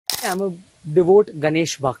I'm a devout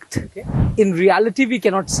Ganesh Bhakt. Okay. In reality, we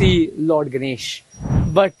cannot see Lord Ganesh,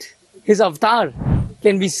 but his avatar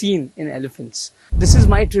can be seen in elephants. This is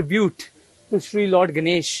my tribute to Sri Lord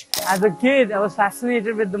Ganesh. As a kid, I was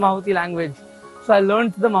fascinated with the Mahuti language. So I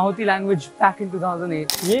learned the Mahuti language back in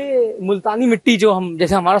 2008. ये मुल्तानी मिट्टी जो हम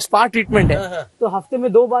जैसे हमारा spa treatment है, तो हफ्ते में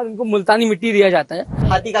 2 बार इनको मुल्तानी मिट्टी दिया जाता है।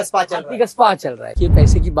 हाथी का स्पा चल रहा है। ये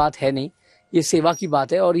पैसे की बात है नहीं, ये सेवा की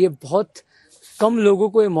बात है और ये बहुत कम लोगों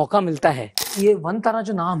को ये मौका मिलता है। ये वनतारा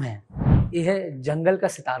जो नाम है, ये है जंगल का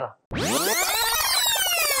सितारा।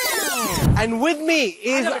 And with me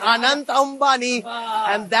is Anant Ambani,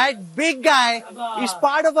 and that big guy is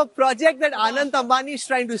part of a project that Anant Ambani is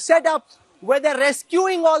trying to set up, where they're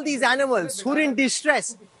rescuing all these animals who are in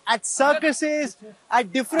distress at circuses,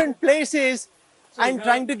 at different places, and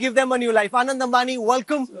trying to give them a new life. Anant Ambani,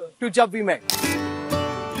 welcome to Jab We Met.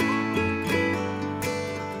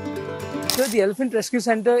 So the Elephant Rescue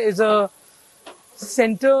Center is a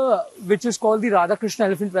center which is called the Radhakrishna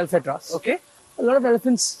Elephant Welfare Trust. Okay. A lot of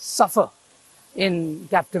elephants suffer in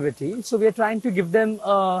captivity, so we are trying to give them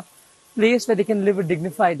a place where they can live a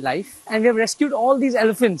dignified life. And we have rescued all these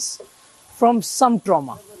elephants from some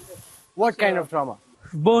trauma. What kind of trauma?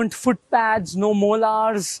 Burnt foot pads, no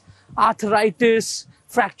molars, arthritis,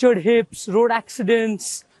 fractured hips, road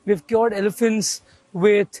accidents. We've cured elephants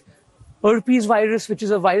with herpes virus, which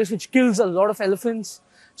is a virus which kills a lot of elephants.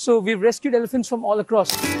 So we've rescued elephants from all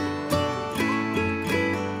across.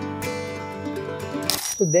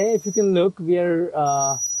 So there, if you can look, we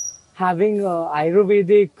are having a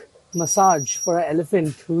Ayurvedic massage for an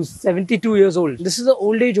elephant who's 72 years old. This is an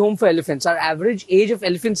old age home for elephants. Our average age of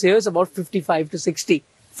elephants here is about 55 to 60.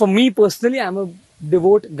 For me personally, I'm a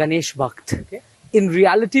devout Ganesh Bhakt. Okay. In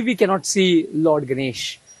reality, we cannot see Lord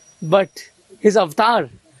Ganesh, but his avatar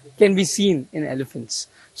can be seen in elephants.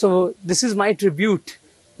 So this is my tribute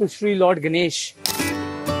to Sri Lord Ganesh.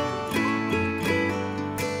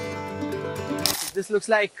 This looks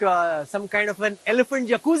like some kind of an elephant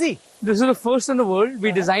jacuzzi. This is the first in the world.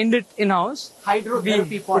 We designed it in-house.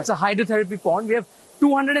 Hydrotherapy pond. It's a hydrotherapy pond. We have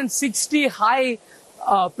 260 high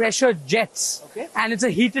pressure jets. Okay. And it's a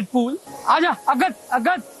heated pool. Aja,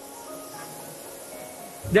 Agat.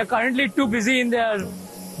 They're currently too busy in their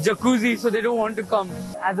jacuzzi, so they don't want to come.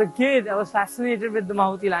 As a kid, I was fascinated with the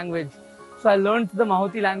Mahuti language. So I learned the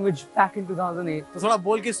Mahuti language back in 2008. तो थोड़ा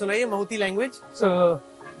बोल के सुनाइए Mahuti language. So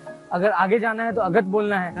अगर आगे जाना है तो अगत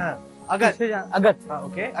बोलना है। अगत। अगत।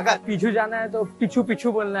 ओके। अगत। पीछू जाना है तो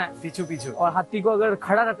पिछू बोलना है। पिछू। और हाथी को अगर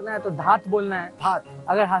खड़ा रखना है तो धात बोलना है। धात।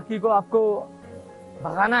 अगर हाथी को आपको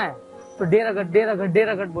भगाना है तो डेर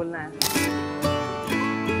अगट बोलना है।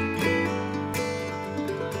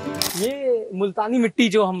 ये मुल्तानी मिट्टी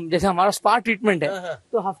जो हम जैसे हमारा स्पा ट्रीटमेंट है,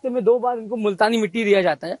 तो हफ्ते में 2 बार इनको मुल्तानी मिट्टी दिया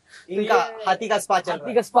जाता है। इनका हाथी का स्पा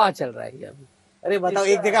चल रहा है अभी। अरे बताओ,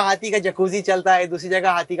 एक जगह हाथी का जकूजी चलता है, दूसरी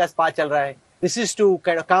जगह हाथी का स्पा चल रहा है. This is to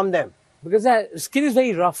kind of calm them. Because their skin is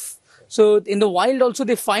very rough. So in the wild also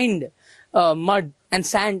they find mud and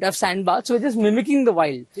sand of sand baths. So we're just mimicking the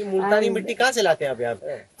wild. ये मुल्तानी मिट्टी कहाँ से लाते हैं आप यहाँ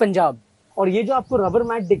पे? पंजाब. और ये जो आपको रबर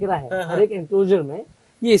मैट दिख रहा है हर एक एंक्लोजर में,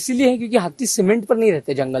 ये इसीलिए है क्योंकि हाथी सीमेंट पर नहीं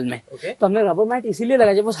रहते जंगल में. तो हमने रबर मैट इसीलिए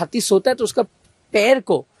लगाया जब वो हाथी सोता है तो उसका पैर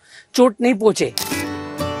को चोट नहीं पहुंचे.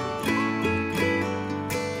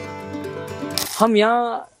 हम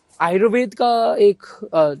यहाँ आयुर्वेद का एक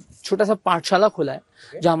छोटा सा पाठशाला खोला है,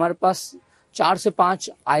 जहाँ हमारे पास 4 से 5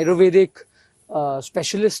 आयुर्वेदिक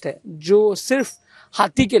स्पेशलिस्ट है जो सिर्फ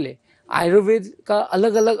हाथी के लिए आयुर्वेद का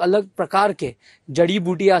अलग प्रकार के जड़ी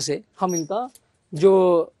बूटियां से हम इनका जो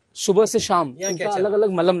सुबह से शाम इनका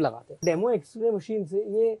अलग मलम लगाते हैं. डेमो एक्सरे मशीन से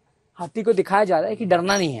ये हाथी को दिखाया जा रहा है कि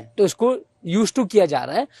डरना नहीं है, तो इसको यूज टू किया जा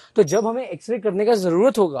रहा है. तो जब हमें एक्सरे करने का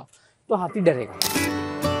जरूरत होगा तो हाथी डरेगा.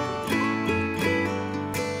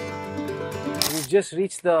 Just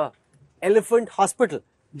reached the elephant hospital.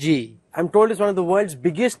 Ji. I'm told it's one of the world's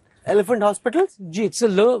biggest elephant hospitals. Ji, it's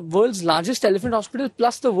the world's largest elephant hospital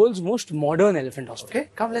plus the world's most modern elephant hospital. Okay,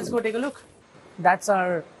 come let's go take a look. That's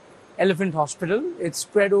our elephant hospital. It's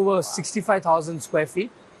spread over 65,000 square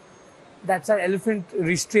feet. That's our elephant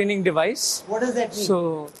restraining device. What does that mean?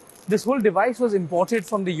 So this whole device was imported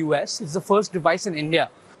from the US. It's the first device in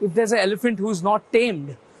India. If there's an elephant who's not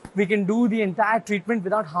tamed, we can do the entire treatment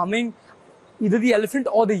without harming either the elephant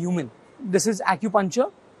or the human. This is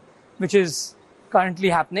acupuncture, which is currently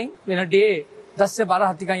happening. In a day, 10 से 12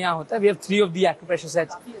 हाथी का यहाँ होता है. We have 3 of the acupressure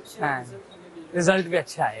sets and result भी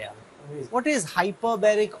अच्छा है यार. What is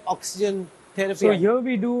hyperbaric oxygen therapy? So here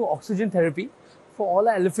we do oxygen therapy for all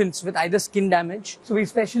our elephants with either skin damage. So we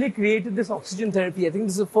specially created this oxygen therapy. I think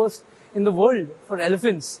this is the first in the world for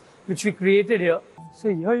elephants, which we created here. So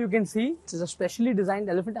here you can see it's a specially designed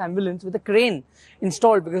elephant ambulance with a crane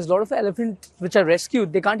installed, because a lot of elephants which are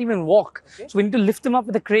rescued, they can't even walk. Okay. So we need to lift them up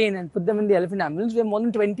with a crane and put them in the elephant ambulance. We have more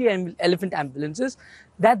than 20 elephant ambulances.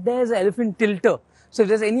 That there's an elephant tilter. So if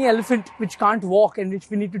there's any elephant which can't walk and which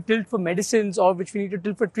we need to tilt for medicines or which we need to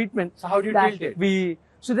tilt for treatment. So how do you tilt it?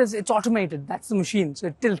 It's automated. That's the machine. So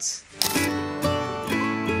it tilts.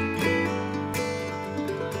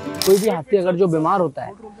 कोई भी हाथी अगर जो बीमार होता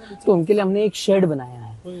है तो उनके लिए हमने एक शेड बनाया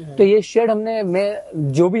है। तो ये शेड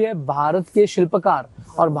मैं जो भी है भारत के शिल्पकार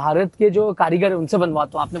और भारत के जो कारीगर है उनसे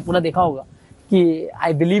बनवाता हूँ। आपने पूरा देखा होगा कि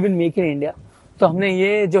I believe in make in India. तो हमने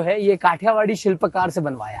ये जो है ये काठियावाड़ी शिल्पकार से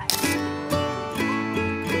बनवाया है।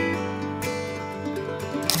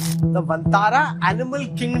 The Vantara Animal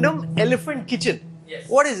Kingdom Elephant Kitchen. Yes.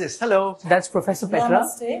 What is this? Hello. That's Professor Petra.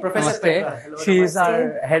 Namaste. Professor Petra. Hello. She is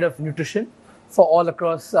our head of nutrition for all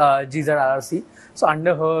across GZRRC. So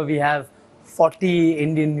under her we have 40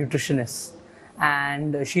 Indian nutritionists,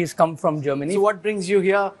 and she's come from Germany. So what brings you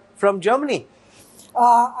here from Germany?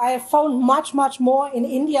 I found much more in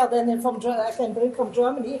India than I can bring from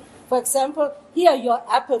Germany. For example, here your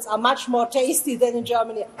apples are much more tasty than in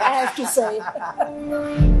Germany, I have to say.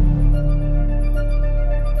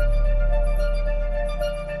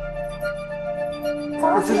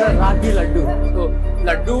 This is a ragi laddu. So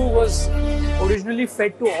laddu was originally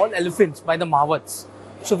fed to all elephants by the Mahawats.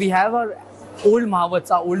 So we have our old Mahawats.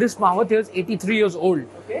 Our oldest Mahawat here is 83 years old.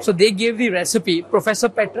 Okay. So they gave the recipe. Professor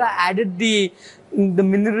Petra added the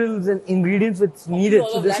minerals and ingredients which needed.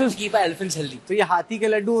 So this is keep our elephants healthy. तो ये हाथी के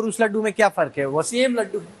लड्डू और उस लड्डू में क्या फर्क है? वो सेम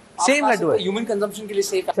लड्डू है। सेम लड्डू है। ह्यूमन कंजम्पशन के लिए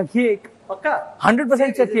सेफ है। चखिए एक पक्का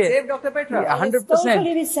 100% चखिए। Safe, Dr. Petra. 100%.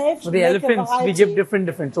 Totally safe. For the elephants, we give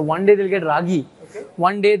different. So one day they'll get ragi. Okay.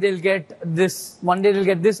 One day they'll get this. One day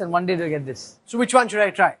they'll get this, and one day they'll get this. So which one should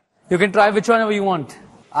I try? You can try which one you want.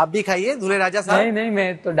 आप भी खाइए दूल्हे राजा साहब। नहीं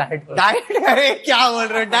मैं तो diet अरे क्या बोल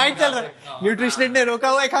रहे हो? डाइट चल रहा है। न्यूट्रिशनिस्ट ने रोका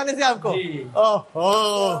हुआ है खाने से आपको?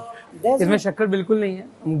 ओहो। इसमें शक्कर बिल्कुल नहीं है।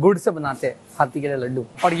 हम गुड़ से बनाते हैं हाथी के लिए लड्डू।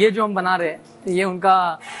 और ये जो हम बना रहे हैं, तो ये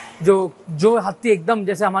उनका जो हाथी एकदम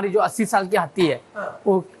जैसे हमारी जो 80 साल की हाथी है,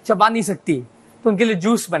 वो चबा नहीं सकती, तो उनके लिए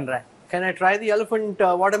जूस बन रहा है। Can I try the elephant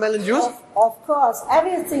watermelon juice? Of course,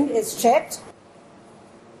 everything is checked.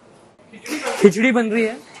 खिचड़ी बन रही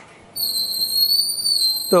है,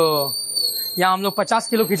 तो यहाँ हम लोग 50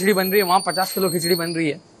 किलो खिचड़ी बन रही है, वहाँ 50 किलो खिचड़ी बन रही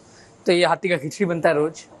है। तो ये हाथी का खिचड़ी बनता है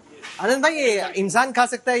रोज। आनंद भाई, ये इंसान खा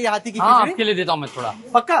सकता है ये हाथी की हाँ, खिचड़ी? आपके लिए देता हूँ मैं थोड़ा।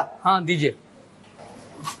 पक्का? हाँ दीजिए।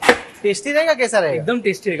 टेस्टी रहेगा? कैसा रहेगा? एकदम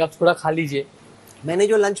टेस्टी रहेगा, आप थोड़ा खा लीजिए। मैंने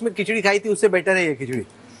जो लंच में खिचड़ी खाई थी उससे बेटर है ये खिचड़ी।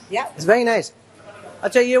 Yeah. It's very nice.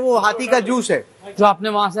 अच्छा, ये वो हाथी का जूस है जो आपने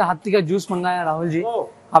वहाँ से हाथी का जूस मंगाया राहुल जी।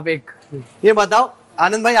 आप एक ये बताओ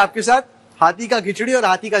आनंद भाई, आपके साथ हाथी का खिचड़ी और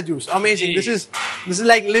हाथी का juice, amazing. This is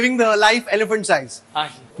like living the life elephant size.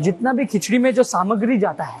 जितना भी खिचड़ी में जो सामग्री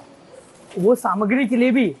जाता है, वो सामग्री के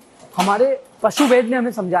लिए भी हमारे पशु वैद्य ने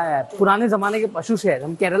हमें समझाया है। पुराने जमाने के पशु से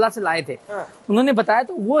हम केरला से लाए थे, उन्होंने बताया,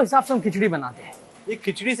 तो वो हिसाब से हम खिचड़ी बनाते हैं। ये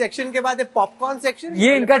खिचड़ी सेक्शन के बाद पॉपकॉर्न सेक्शन,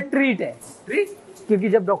 ये इनका ट्रीट है। ट्रीट? क्योंकि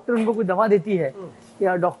जब डॉक्टर उनको कोई दवा देती है,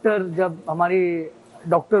 या डॉक्टर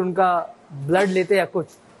उनका ब्लड लेते हैं या कुछ,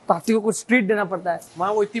 तो हाथी को कुछ ट्रीट देना पड़ता है।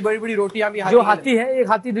 वहाँ वो इतनी बड़ी बड़ी रोटियां भी जो हाथी है, एक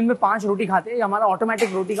हाथी दिन में 5 रोटी खाते हैं। हमारा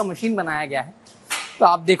ऑटोमेटिक रोटी का मशीन बनाया गया है। तो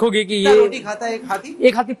आप देखोगे कि ये रोटी खाता है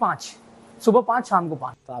एक हाथी 5, सुबह 5, शाम को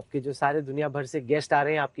 5। तो आपके जो सारे दुनिया भर से गेस्ट आ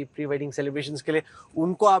रहे हैं आपकी प्री वेडिंग सेलिब्रेशंस के लिए,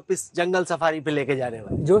 उनको आप इस जंगल सफारी पे लेके जा रहे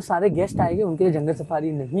हैं? जो सारे गेस्ट आएंगे उनके लिए जंगल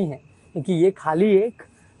सफारी नहीं है, क्योंकि ये खाली एक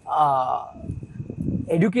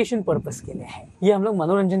एजुकेशन पर्पस के लिए है। ये हम लोग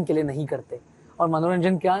मनोरंजन के लिए नहीं करते। और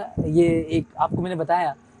मनोरंजन क्या, ये एक आपको मैंने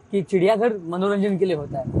बताया कि चिड़ियाघर मनोरंजन के लिए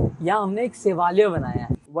होता है। यहाँ हमने एक सेवालय बनाया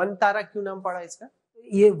है। वनतारा क्यों नाम पड़ा इसका?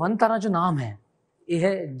 ये वनतारा जो नाम है, ये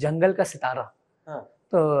है जंगल का सितारा। हाँ।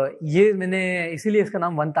 तो ये मैंने इसीलिए इसका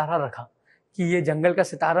नाम वनतारा रखा कि ये जंगल का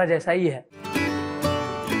सितारा जैसा ही है।